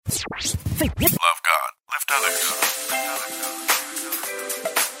Love God. Lift others.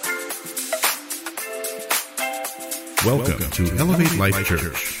 Welcome to Elevate Life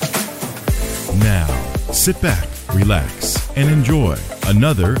Church. Now, sit back, relax, and enjoy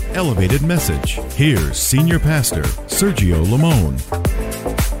another elevated message. Here's Senior Pastor Sergio Lamone.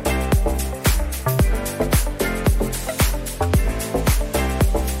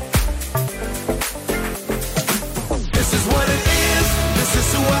 This is what it is. This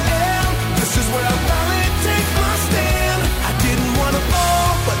is who I am. This is where I finally take my stand. I didn't want to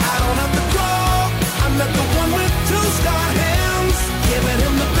fall, but I don't have to crawl. I'm not the one with two scarred hands. Giving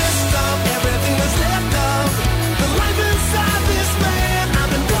him the best of everything that's left of the life inside this man. I've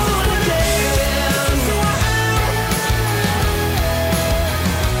been born again. This is who I am.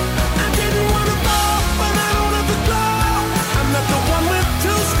 I didn't want to fall, but I don't have to crawl. I'm not the one with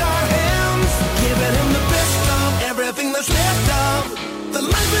two scarred hands. Giving him the best of everything that's left of the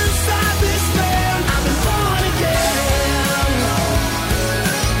life inside this man. I've been born again.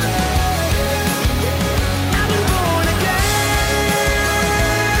 I've been born again.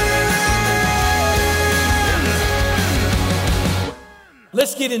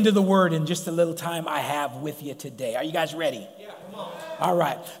 Let's get into the word in just a little time I have with you today. Are you guys ready? Yeah, come on. All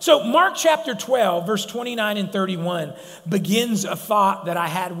right. So Mark chapter 12, verse 29 and 31 begins a thought that I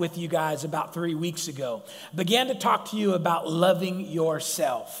had with you guys about 3 weeks ago. Began to talk to you about loving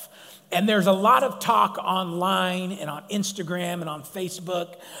yourself. And there's a lot of talk online and on Instagram and on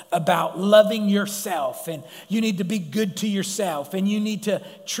Facebook about loving yourself. And you need to be good to yourself. And you need to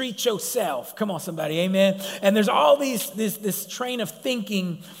treat yourself. Come on, somebody. Amen. And there's all this train of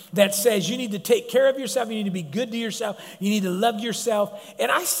thinking that says you need to take care of yourself. You need to be good to yourself. You need to love yourself.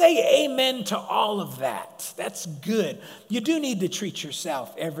 And I say amen to all of that. That's good. You do need to treat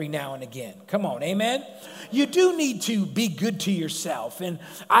yourself every now and again. Come on. Amen. You do need to be good to yourself. And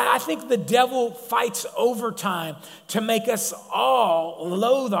I think the devil fights overtime to make us all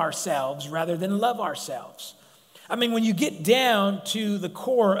loathe ourselves rather than love ourselves. I mean, when you get down to the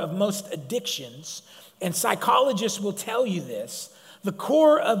core of most addictions, and psychologists will tell you this, the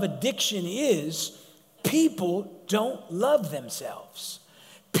core of addiction is people don't love themselves.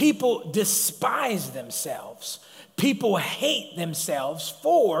 People despise themselves. People hate themselves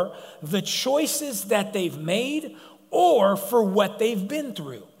for the choices that they've made or for what they've been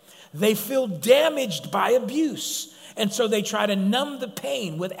through. They feel damaged by abuse, and so they try to numb the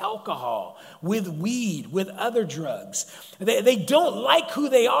pain with alcohol, with weed, with other drugs. They don't like who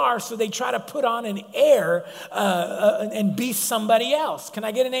they are, so they try to put on an air and be somebody else. Can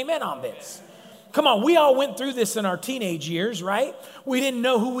I get an amen on this? Come on, we all went through this in our teenage years, right? We didn't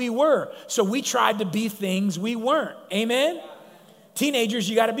know who we were, so we tried to be things we weren't. Amen? Teenagers,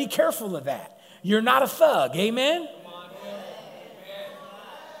 you got to be careful of that. You're not a thug. Amen?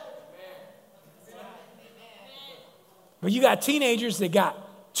 But you got teenagers that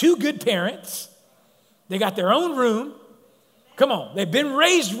got two good parents. They got their own room. Come on, they've been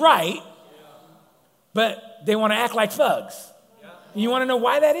raised right, but they want to act like thugs. You want to know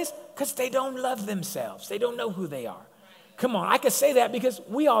why that is? Because they don't love themselves. They don't know who they are. Come on, I could say that because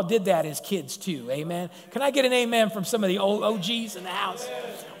we all did that as kids too, amen? Can I get an amen from some of the old OGs in the house?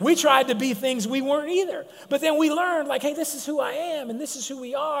 We tried to be things we weren't either. But then we learned like, hey, this is who I am and this is who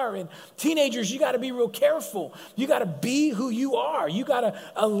we are. And teenagers, you got to be real careful. You got to be who you are. You got to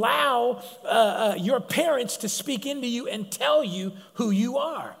allow your parents to speak into you and tell you who you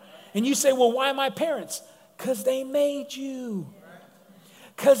are. And you say, well, why my parents? Because they made you.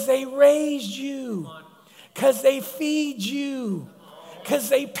 Because they raised you. Because they feed you. Because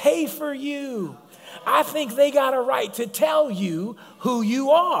they pay for you. I think they got a right to tell you who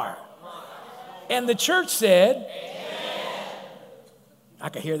you are. And the church said, amen. I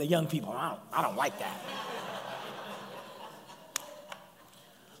could hear the young people. I don't like that.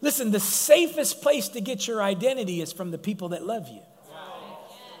 Listen, the safest place to get your identity is from the people that love you.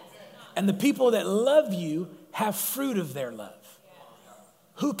 And the people that love you have fruit of their love.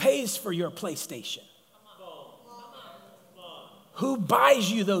 Who pays for your PlayStation? Who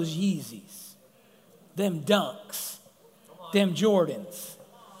buys you those Yeezys? Them Dunks? Them Jordans?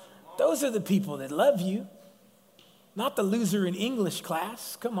 Those are the people that love you. Not the loser in English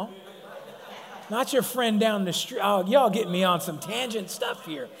class. Come on. Not your friend down the street. Oh, y'all getting me on some tangent stuff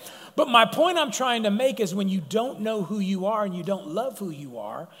here. But my point I'm trying to make is when you don't know who you are and you don't love who you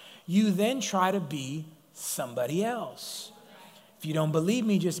are, you then try to be somebody else. If you don't believe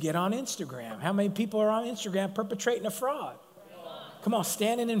me, just get on Instagram. How many people are on Instagram perpetrating a fraud? Come on,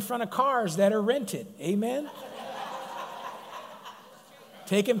 standing in front of cars that are rented. Amen?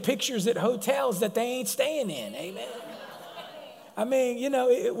 Taking pictures at hotels that they ain't staying in. Amen? I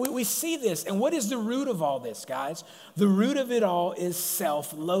mean, we see this. And what is the root of all this, guys? The root of it all is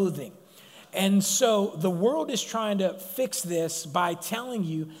self-loathing. And so the world is trying to fix this by telling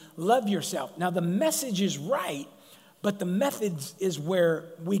you, love yourself. Now, the message is right, but the methods is where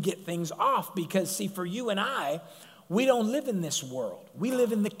we get things off. Because, see, for you and I, we don't live in this world. We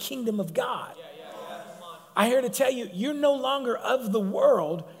live in the kingdom of God. I'm here to tell you, you're no longer of the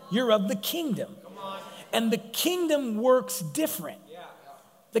world, you're of the kingdom. And the kingdom works different.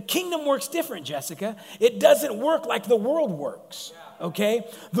 The kingdom works different, Jessica. It doesn't work like the world works, okay?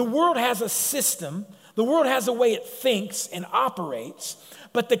 The world has a system. The world has a way it thinks and operates.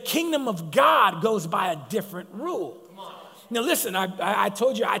 But the kingdom of God goes by a different rule. Now, listen, I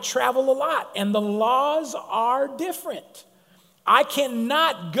told you I travel a lot, and the laws are different. I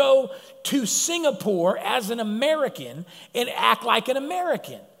cannot go to Singapore as an American and act like an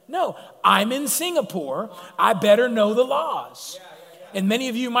American. No, I'm in Singapore. I better know the laws. And many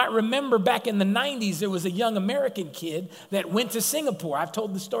of you might remember back in the 90s, there was a young American kid that went to Singapore. I've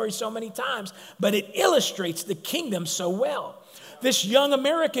told the story so many times, but it illustrates the kingdom so well. This young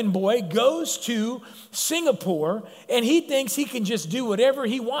American boy goes to Singapore, and he thinks he can just do whatever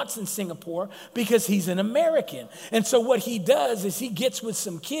he wants in Singapore because he's an American. And so what he does is he gets with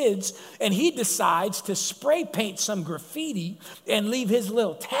some kids, and he decides to spray paint some graffiti and leave his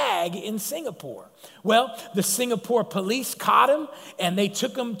little tag in Singapore. Well, the Singapore police caught him, and they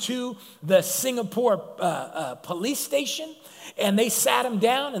took him to the Singapore police station, and they sat him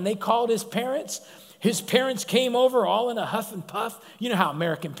down, and they called his parents. His parents came over all in a huff and puff. You know how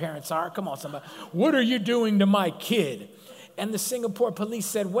American parents are. Come on, somebody. What are you doing to my kid? And the Singapore police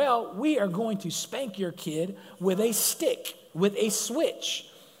said, well, we are going to spank your kid with a stick, with a switch.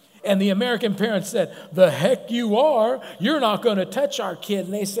 And the American parents said, the heck you are. You're not going to touch our kid.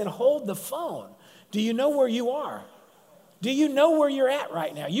 And they said, hold the phone. Do you know where you are? Do you know where you're at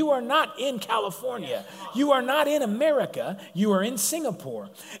right now? You are not in California. You are not in America. You are in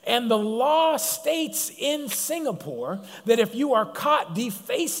Singapore. And the law states in Singapore that if you are caught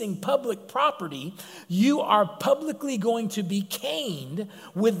defacing public property, you are publicly going to be caned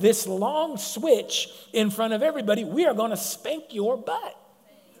with this long switch in front of everybody. We are going to spank your butt.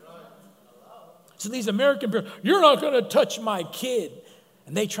 So these American parents, you're not going to touch my kid.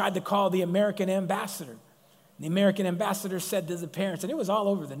 And they tried to call the American ambassador. The American ambassador said to the parents, and it was all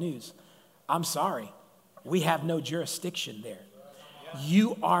over the news, I'm sorry, we have no jurisdiction there.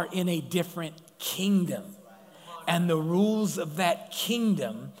 You are in a different kingdom, and the rules of that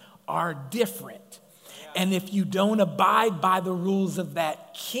kingdom are different. And if you don't abide by the rules of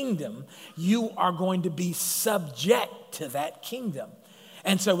that kingdom, you are going to be subject to that kingdom.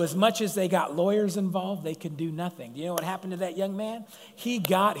 And so as much as they got lawyers involved, they could do nothing. Do you know what happened to that young man? He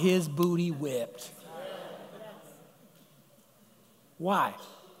got his booty whipped. Why?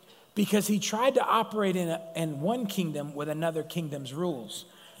 Because he tried to operate in one kingdom with another kingdom's rules.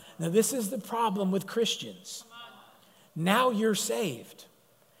 Now, this is the problem with Christians. Now you're saved,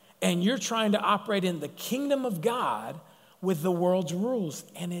 and you're trying to operate in the kingdom of God with the world's rules,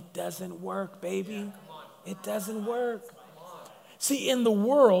 and it doesn't work, baby. It doesn't work. See, in the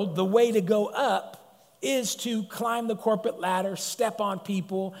world, the way to go up is to climb the corporate ladder, step on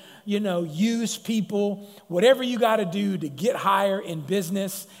people, use people, whatever you got to do to get higher in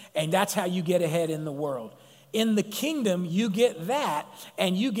business, and that's how you get ahead in the world. In the kingdom, you get that,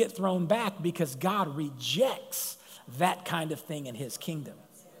 and you get thrown back because God rejects that kind of thing in his kingdom.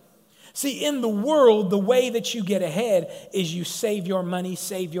 See, in the world, the way that you get ahead is you save your money,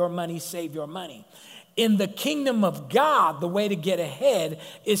 save your money, save your money. In the kingdom of God, the way to get ahead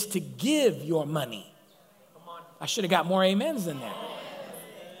is to give your money. I should have got more amens than that.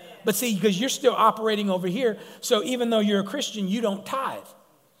 But see, because you're still operating over here, so even though you're a Christian, you don't tithe.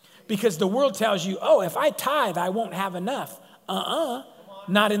 Because the world tells you, oh, if I tithe, I won't have enough.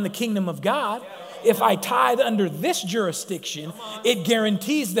 Not in the kingdom of God. If I tithe under this jurisdiction, it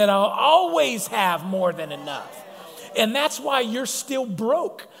guarantees that I'll always have more than enough. And that's why you're still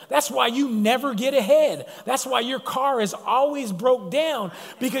broke. That's why you never get ahead. That's why your car is always broke down,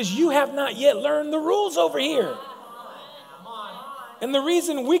 because you have not yet learned the rules over here. And the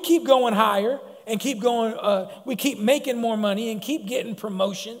reason we keep going higher and keep going, we keep making more money and keep getting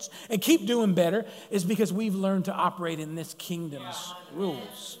promotions and keep doing better is because we've learned to operate in this kingdom's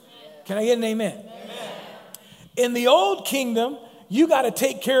rules. Can I get an amen? Amen. In the old kingdom, you got to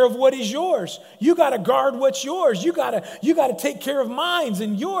take care of what is yours. You got to guard what's yours. You got to take care of mine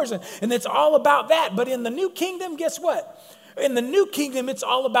and yours. And it's all about that. But in the new kingdom, guess what? In the new kingdom, it's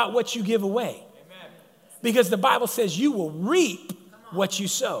all about what you give away. Amen. Because the Bible says you will reap what you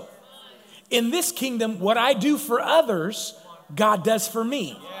sow. In this kingdom, what I do for others God does for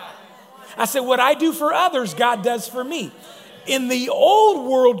me. I said, what I do for others, God does for me. In the old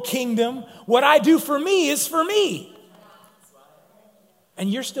world kingdom, what I do for me is for me. And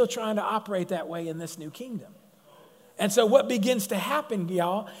you're still trying to operate that way in this new kingdom. And so what begins to happen,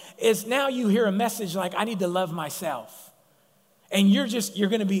 y'all, is now you hear a message like, I need to love myself. And you're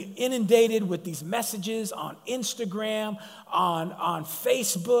going to be inundated with these messages on Instagram, on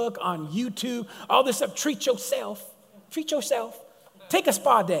Facebook, on YouTube, all this stuff. Treat yourself. Treat yourself. Take a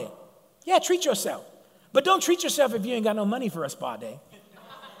spa day. Yeah, treat yourself. But don't treat yourself if you ain't got no money for a spa day.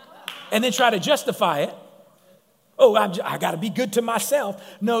 And then try to justify it. Oh, I got to be good to myself.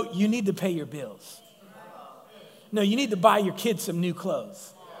 No, you need to pay your bills. No, you need to buy your kids some new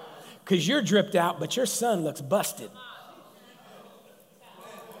clothes. Because you're dripped out, but your son looks busted.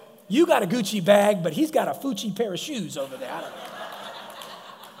 You got a Gucci bag, but he's got a Fucci pair of shoes over there. I don't know.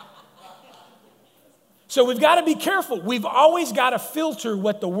 So we've got to be careful. We've always got to filter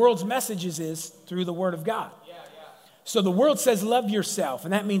what the world's messages is through the Word of God. So the world says love yourself,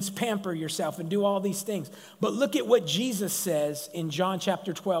 and that means pamper yourself and do all these things. But look at what Jesus says in John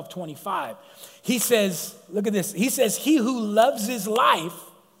chapter 12, 25. He says, look at this. He says, he who loves his life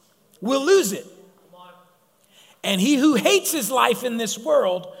will lose it. And he who hates his life in this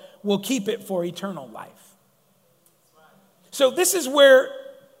world will keep it for eternal life. So this is where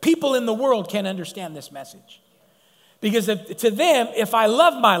people in the world can't understand this message. Because to them, if I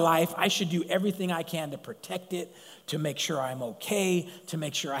love my life, I should do everything I can to protect it, to make sure I'm okay, to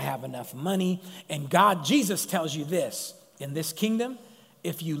make sure I have enough money. And Jesus tells you this, in this kingdom,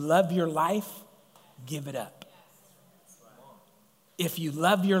 if you love your life, give it up. If you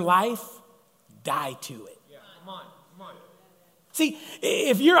love your life, die to it. See,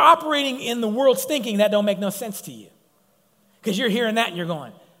 if you're operating in the world's thinking, that don't make no sense to you. Because you're hearing that and you're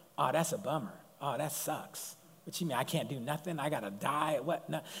going, oh, that's a bummer. Oh, that sucks. What you mean? I can't do nothing? I got to die? What?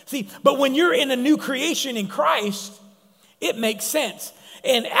 No. See, but when you're in a new creation in Christ, it makes sense.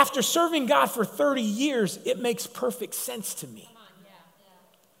 And after serving God for 30 years, it makes perfect sense to me.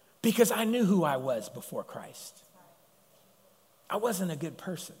 Because I knew who I was before Christ. I wasn't a good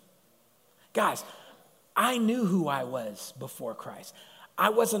person. Guys, I knew who I was before Christ. I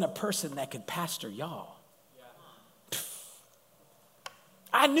wasn't a person that could pastor y'all.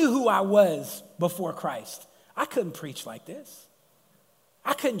 I knew who I was before Christ. I couldn't preach like this.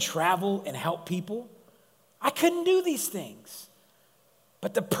 I couldn't travel and help people. I couldn't do these things.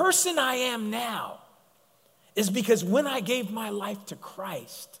 But the person I am now is because when I gave my life to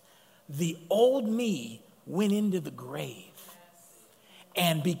Christ, the old me went into the grave.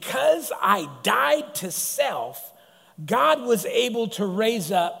 And because I died to self, God was able to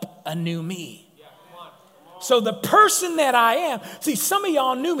raise up a new me. So the person that I am, see, some of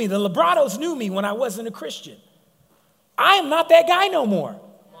y'all knew me. The Libratos knew me when I wasn't a Christian. I am not that guy no more.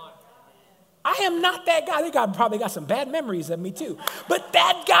 I am not that guy. They probably got some bad memories of me too. But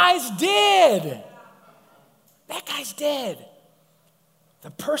that guy's dead. That guy's dead.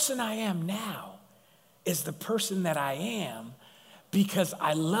 The person I am now is the person that I am because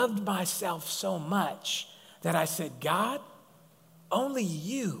I loved myself so much that I said, God, only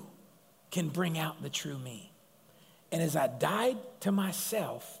you can bring out the true me. And as I died to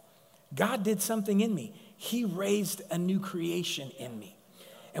myself, God did something in me. He raised a new creation in me.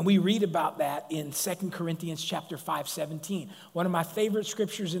 And we read about that in 2 Corinthians chapter 5:17, one of my favorite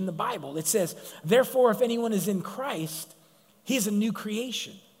scriptures in the Bible. It says, therefore, if anyone is in Christ, he's a new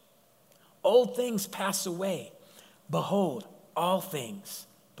creation. Old things pass away. Behold, all things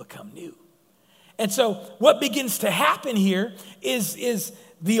become new. And so what begins to happen here is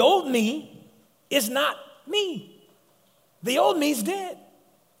the old me is not me. The old me's dead.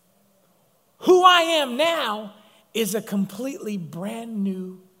 Who I am now is a completely brand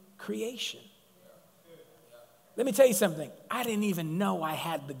new creation. Let me tell you something. I didn't even know I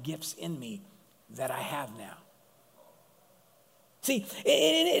had the gifts in me that I have now. See,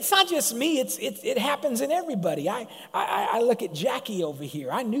 it's not just me. It happens in everybody. I look at Jackie over here.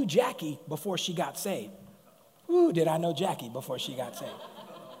 I knew Jackie before she got saved. Ooh, did I know Jackie before she got saved?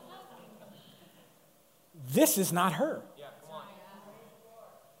 This is not her.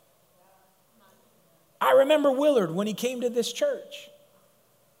 I remember Willard when he came to this church.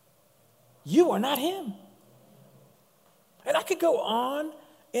 You are not him. And I could go on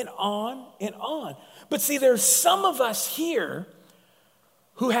and on and on. But see, there's some of us here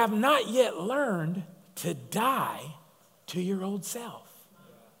who have not yet learned to die to your old self.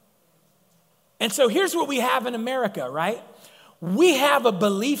 And so here's what we have in America, right? We have a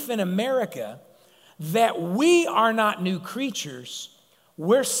belief in America that we are not new creatures.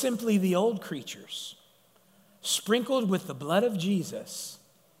 We're simply the old creatures. sprinkled with the blood of Jesus,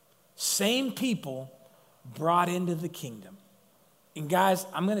 same people brought into the kingdom. And guys,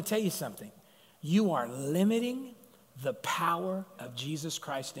 I'm going to tell you something. You are limiting the power of Jesus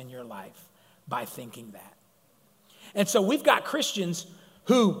Christ in your life by thinking that. And so we've got Christians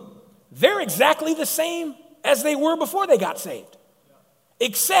who they're exactly the same as they were before they got saved,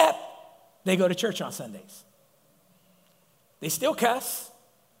 except they go to church on Sundays. They still cuss.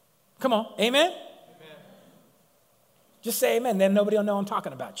 Come on, amen? Amen. Just say amen, then nobody will know I'm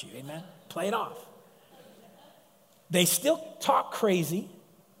talking about you, amen? Play it off. They still talk crazy.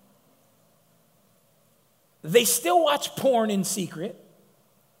 They still watch porn in secret.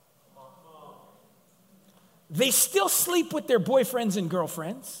 They still sleep with their boyfriends and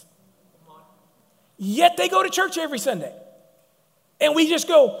girlfriends. Yet they go to church every Sunday. And we just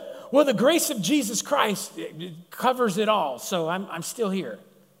go, well, the grace of Jesus Christ covers it all, so I'm still here.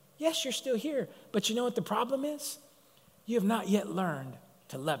 Yes, you're still here. But you know what the problem is? You have not yet learned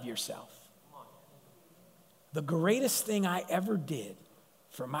to love yourself. The greatest thing I ever did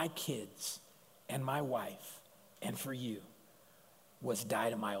for my kids and my wife and for you was die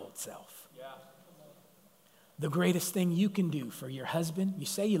to my old self. Yeah. The greatest thing you can do for your husband, you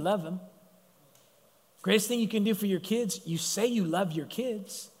say you love him. Greatest thing you can do for your kids, you say you love your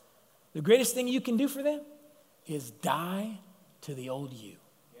kids. The greatest thing you can do for them is die to the old you.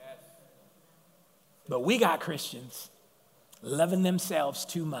 Yes. But we got Christians loving themselves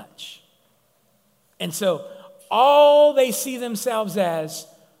too much. And so all they see themselves as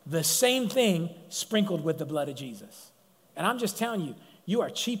the same thing sprinkled with the blood of Jesus. And I'm just telling you, you are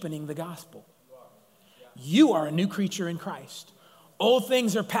cheapening the gospel. You are a new creature in Christ. Old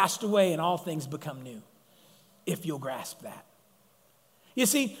things are passed away and all things become new, if you'll grasp that. You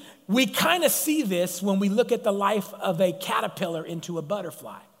see, we kind of see this when we look at the life of a caterpillar into a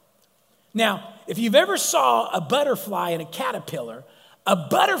butterfly. Now, if you've ever saw a butterfly and a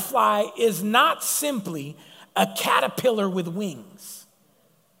butterfly is not simply a caterpillar with wings.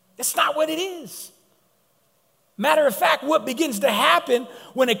 It's not what it is. Matter of fact, what begins to happen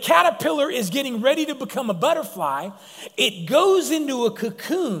when a caterpillar is getting ready to become a butterfly, it goes into a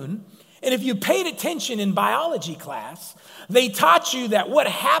cocoon. And if you paid attention in biology class, they taught you that what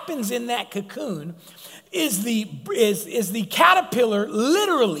happens in that cocoon is the caterpillar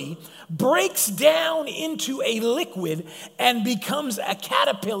literally breaks down into a liquid and becomes a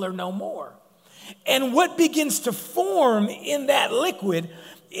caterpillar no more. And what begins to form in that liquid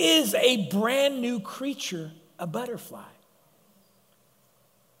is a brand new creature, a butterfly.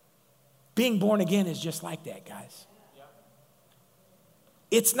 Being born again is just like that, guys.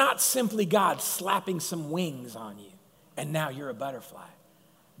 It's not simply God slapping some wings on you and now you're a butterfly.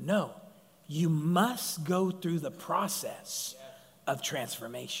 No, you must go through the process of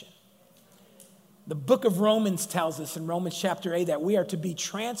transformation. The book of Romans tells us in Romans chapter 8 that we are to be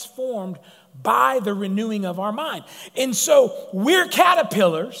transformed by the renewing of our mind. And so we're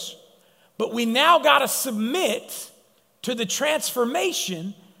caterpillars, but we now got to submit to the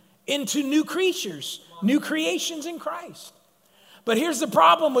transformation into new creatures, new creations in Christ. But here's the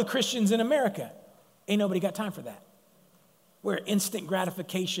problem with Christians in America. Ain't nobody got time for that. We're instant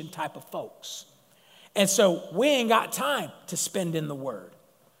gratification type of folks. And so we ain't got time to spend in the Word.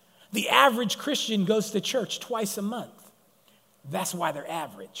 The average Christian goes to church twice a month. That's why they're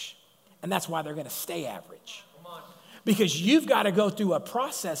average. And that's why they're going to stay average. Because you've got to go through a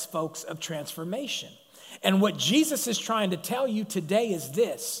process, folks, of transformation. And what Jesus is trying to tell you today is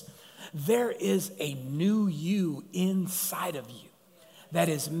this. There is a new you inside of you that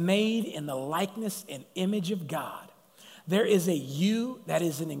is made in the likeness and image of God. There is a you that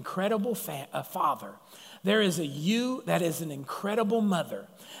is an incredible father. There is a you that is an incredible mother.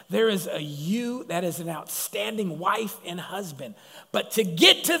 There is a you that is an outstanding wife and husband. But to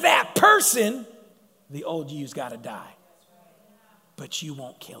get to that person, the old you's got to die. But you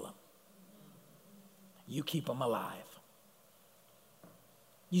won't kill him. You keep him alive.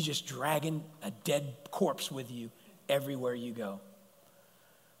 You just dragging a dead corpse with you everywhere you go.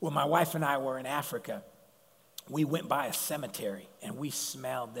 When my wife and I were in Africa, we went by a cemetery and we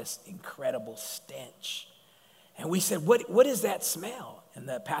smelled this incredible stench. And we said, what is that smell? And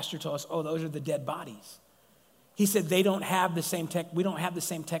the pastor told us, oh, those are the dead bodies. He said, we don't have the same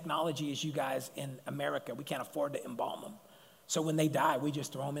technology as you guys in America. We can't afford to embalm them. So when they die, we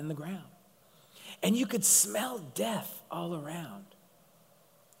just throw them in the ground. And you could smell death all around.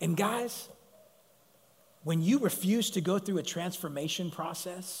 And guys, when you refuse to go through a transformation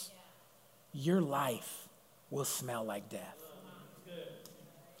process, your life will smell like death.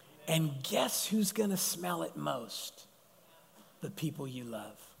 And guess who's going to smell it most? The people you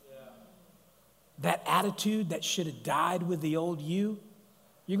love. that attitude that should have died with the old you,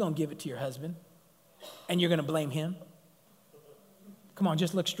 you're going to give it to your husband and you're going to blame him. Come on,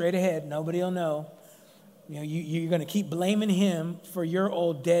 just look straight ahead. Nobody will know. You're going to keep blaming him for your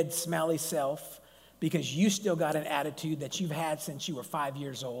old dead, smelly self because you still got an attitude that you've had since you were 5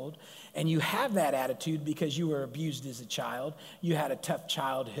 years old. And you have that attitude because you were abused as a child. You had a tough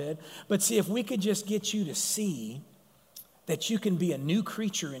childhood. But see, if we could just get you to see that you can be a new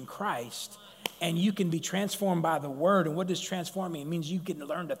creature in Christ and you can be transformed by the word. And what does transform mean? It means you can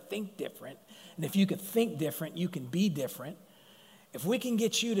learn to think different. And if you can think different, you can be different. If we can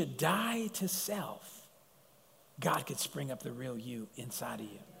get you to die to self, God could spring up the real you inside of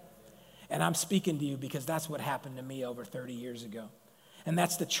you. And I'm speaking to you because that's what happened to me over 30 years ago. And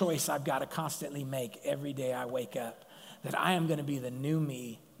that's the choice I've got to constantly make every day I wake up, that I am going to be the new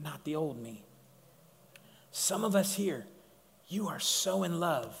me, not the old me. Some of us here, you are so in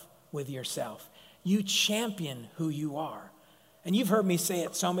love with yourself. You champion who you are. And you've heard me say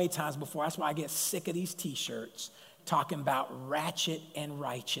it so many times before. That's why I get sick of these t-shirts talking about ratchet and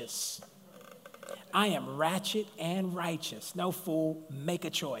righteous. I am ratchet and righteous. No, fool, make a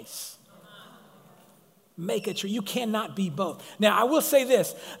choice. Make a choice. You cannot be both. Now, I will say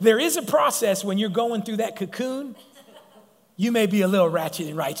this. There is a process when you're going through that cocoon. You may be a little ratchet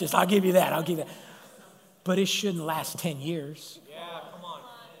and righteous. I'll give you that. But it shouldn't last 10 years. Yeah, come on.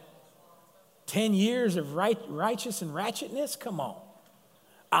 10 years of righteous and ratchetness? Come on.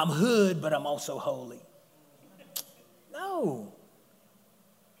 I'm hood, but I'm also holy. No.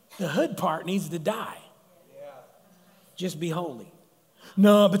 The hood part needs to die. Yeah. Just be holy.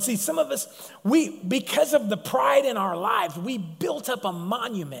 No, but see, some of us, because of the pride in our lives, we built up a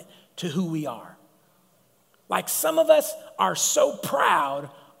monument to who we are. Like some of us are so proud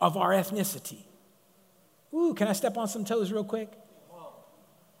of our ethnicity. Ooh, can I step on some toes real quick?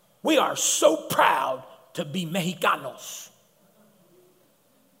 We are so proud to be Mexicanos.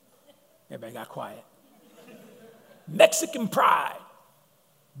 Everybody got quiet. Mexican pride,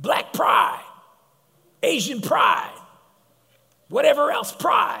 black pride, Asian pride, whatever else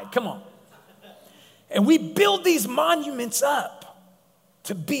pride, come on. And we build these monuments up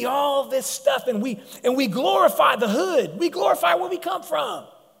to be all this stuff, and we glorify the hood. We glorify where we come from.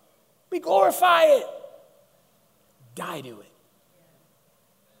 We glorify it. Die to it.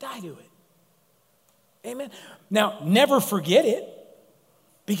 Die to it. Amen. Now, never forget it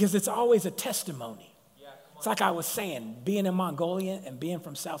because it's always a testimony. It's like I was saying, being in Mongolia and being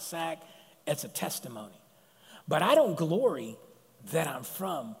from South Sac, it's a testimony. But I don't glory that I'm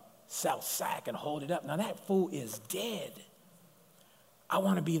from South Sac and hold it up. Now that fool is dead. I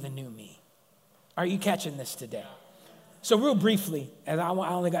want to be the new me. Are you catching this today? So real briefly, as I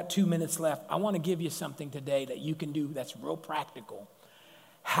only got 2 minutes left, I want to give you something today that you can do that's real practical.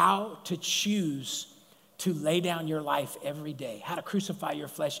 How to choose to lay down your life every day. How to crucify your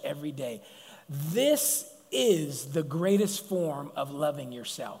flesh every day. This is the greatest form of loving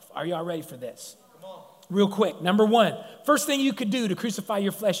yourself. Are y'all ready for this? Come on. Real quick. Number one, first thing you could do to crucify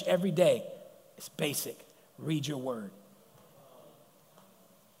your flesh every day is basic. Read your word.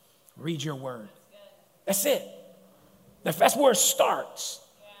 Read your word. That's it. That's where it starts.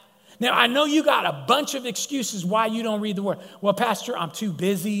 Now, I know you got a bunch of excuses why you don't read the word. Well, Pastor, I'm too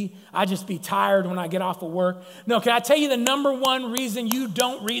busy. I just be tired when I get off of work. No, can I tell you the number one reason you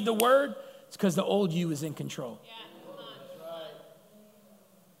don't read the word? It's because the old you is in control. Yeah, come on.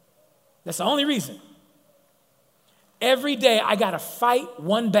 That's the only reason. Every day I got to fight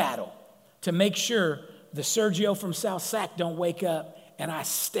one battle to make sure the Sergio from South Sac don't wake up and I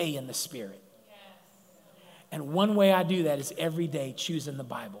stay in the spirit. Yes. And one way I do that is every day choosing the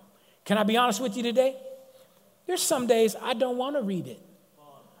Bible. Can I be honest with you today? There's some days I don't want to read it.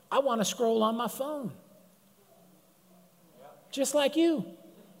 I want to scroll on my phone. Just like you.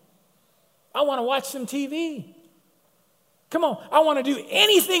 I want to watch some TV. Come on, I want to do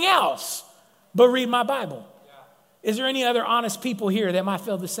anything else but read my Bible. Is there any other honest people here that might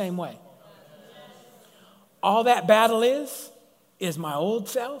feel the same way? All that battle is my old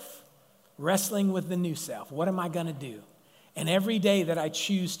self wrestling with the new self. What am I going to do? And every day that I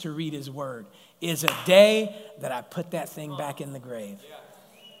choose to read his word is a day that I put that thing back in the grave.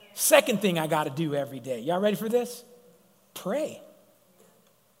 Second thing I got to do every day. Y'all ready for this? Pray.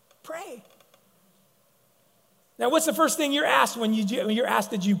 Pray. Now, what's the first thing you're asked when you're asked,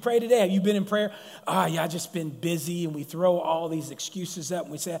 did you pray today? Have you been in prayer? Yeah, I've just been busy, and we throw all these excuses up,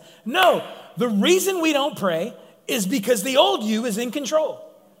 and we say, no, the reason we don't pray is because the old you is in control.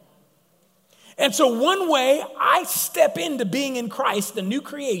 And so one way I step into being in Christ, the new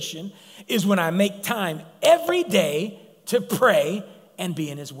creation, is when I make time every day to pray and be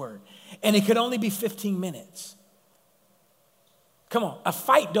in his word. And it could only be 15 minutes. Come on, a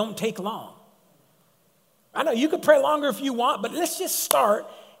fight don't take long. I know you could pray longer if you want, but let's just start.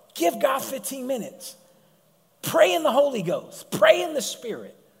 Give God 15 minutes. Pray in the Holy Ghost. Pray in the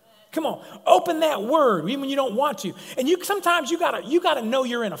Spirit. Come on, open that word even when you don't want to. And sometimes you gotta know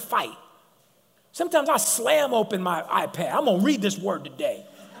you're in a fight. Sometimes I slam open my iPad. I'm gonna read this word today.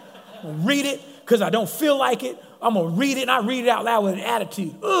 I'm gonna read it because I don't feel like it. I'm gonna read it and I read it out loud with an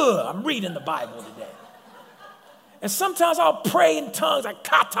attitude. I'm reading the Bible today. And sometimes I'll pray in tongues like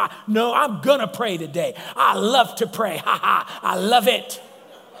kata. No, I'm gonna pray today. I love to pray. Ha ha. I love it.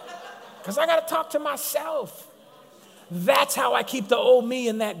 Because I gotta talk to myself. That's how I keep the old me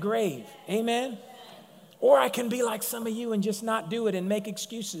in that grave. Amen? Or I can be like some of you and just not do it and make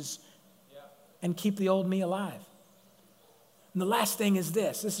excuses and keep the old me alive. And the last thing is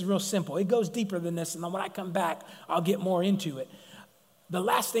this. This is real simple. It goes deeper than this, and then when I come back, I'll get more into it. The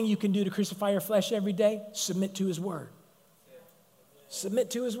last thing you can do to crucify your flesh every day, submit to his word.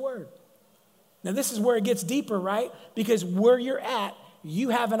 Submit to his word. Now, this is where it gets deeper, right? Because where you're at, you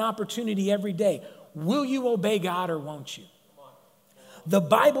have an opportunity every day. Will you obey God or won't you? The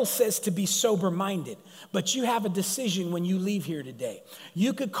Bible says to be sober-minded, but you have a decision when you leave here today.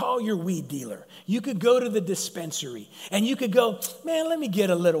 You could call your weed dealer. You could go to the dispensary, and you could go, man, let me get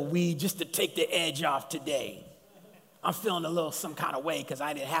a little weed just to take the edge off today. I'm feeling a little some kind of way because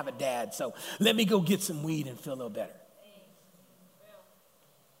I didn't have a dad, so let me go get some weed and feel a little better.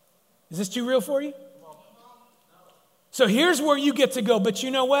 Is this too real for you? So here's where you get to go, but you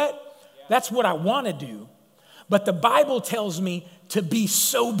know what? That's what I want to do. But the Bible tells me to be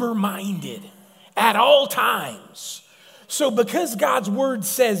sober-minded at all times. So because God's word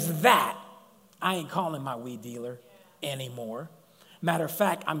says that, I ain't calling my weed dealer anymore. Matter of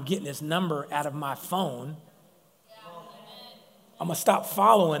fact, I'm getting his number out of my phone. I'm going to stop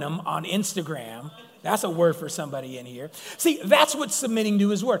following him on Instagram. That's a word for somebody in here. See, that's what submitting to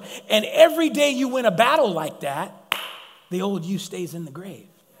his word. And every day you win a battle like that, the old you stays in the grave.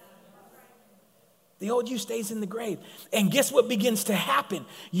 The old you stays in the grave. And guess what begins to happen?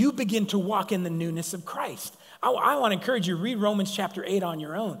 You begin to walk in the newness of Christ. I want to encourage you to read Romans chapter 8 on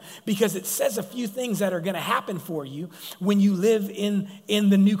your own, because it says a few things that are going to happen for you when you live in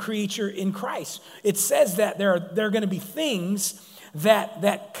the new creature in Christ. It says that there are going to be things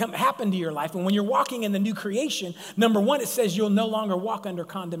that happen to your life. And when you're walking in the new creation, number one, it says you'll no longer walk under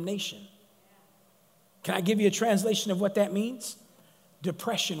condemnation. Can I give you a translation of what that means?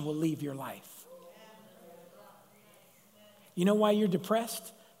 Depression will leave your life. You know why you're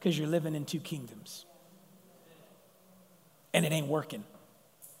depressed? Because you're living in two kingdoms. And it ain't working.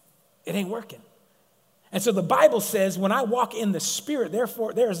 It ain't working. And so the Bible says, when I walk in the Spirit, there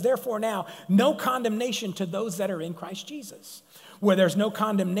is now no condemnation to those that are in Christ Jesus. Where there's no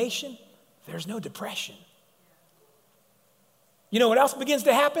condemnation, there's no depression. You know what else begins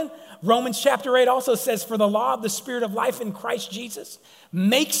to happen? Romans chapter 8 also says, for the law of the Spirit of life in Christ Jesus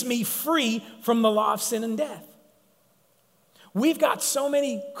makes me free from the law of sin and death. We've got so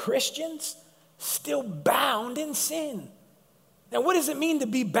many Christians still bound in sin. Now, what does it mean to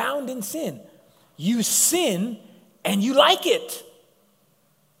be bound in sin? You sin and you like it.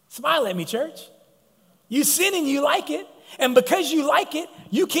 Smile at me, church. You sin and you like it. And because you like it,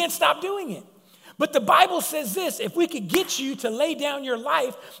 you can't stop doing it. But the Bible says this, if we could get you to lay down your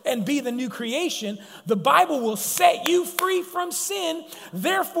life and be the new creation, the Bible will set you free from sin.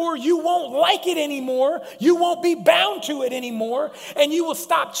 Therefore, you won't like it anymore. You won't be bound to it anymore. And you will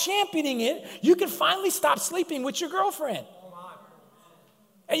stop championing it. You can finally stop sleeping with your girlfriend.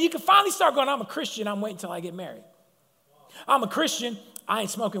 And you can finally start going, I'm a Christian, I'm waiting until I get married. I'm a Christian, I ain't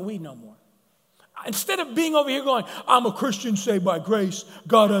smoking weed no more. Instead of being over here going, I'm a Christian saved by grace,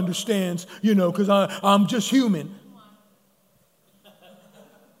 God understands, because I'm just human.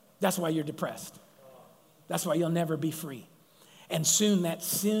 That's why you're depressed. That's why you'll never be free. And soon that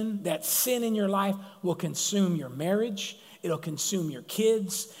sin in your life will consume your marriage. It'll consume your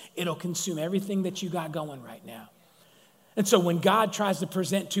kids. It'll consume everything that you got going right now. And so when God tries to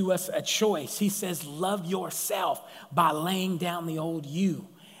present to us a choice, he says, love yourself by laying down the old you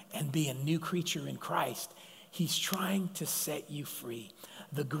and be a new creature in Christ. He's trying to set you free.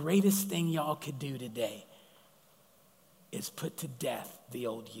 The greatest thing y'all could do today is put to death the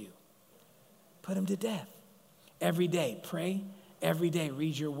old you. Put him to death. Every day, pray. Every day,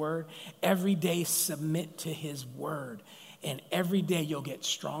 read your word. Every day, submit to his word. And every day, you'll get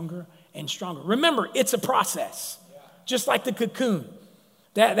stronger and stronger. Remember, it's a process. Just like the cocoon.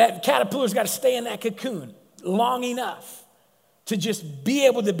 That caterpillar's got to stay in that cocoon long enough to just be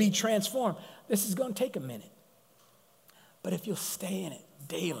able to be transformed. This is going to take a minute. But if you'll stay in it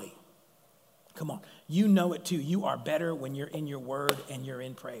daily, Come on. You know it too. You are better when you're in your word and you're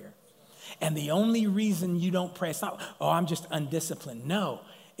in prayer. And the only reason you don't pray, it's not, oh, I'm just undisciplined. No,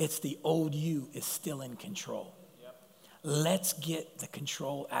 it's the old you is still in control. Yep. Let's get the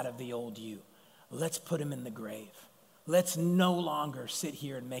control out of the old you. Let's put him in the grave. Let's no longer sit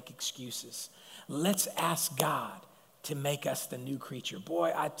here and make excuses. Let's ask God to make us the new creature.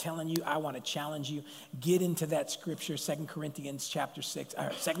 Boy, I'm telling you, I want to challenge you. Get into that scripture, 2 Corinthians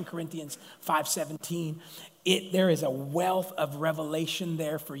 5:17. There is a wealth of revelation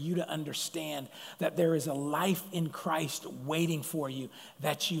there for you to understand that there is a life in Christ waiting for you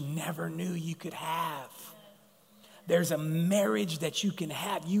that you never knew you could have. There's a marriage that you can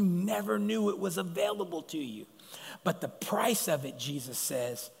have. You never knew it was available to you. But the price of it, Jesus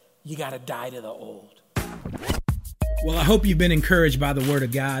says, you got to die to the old. Well, I hope you've been encouraged by the Word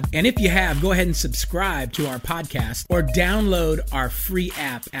of God. And if you have, go ahead and subscribe to our podcast or download our free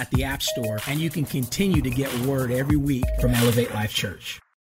app at the App Store, and you can continue to get Word every week from Elevate Life Church.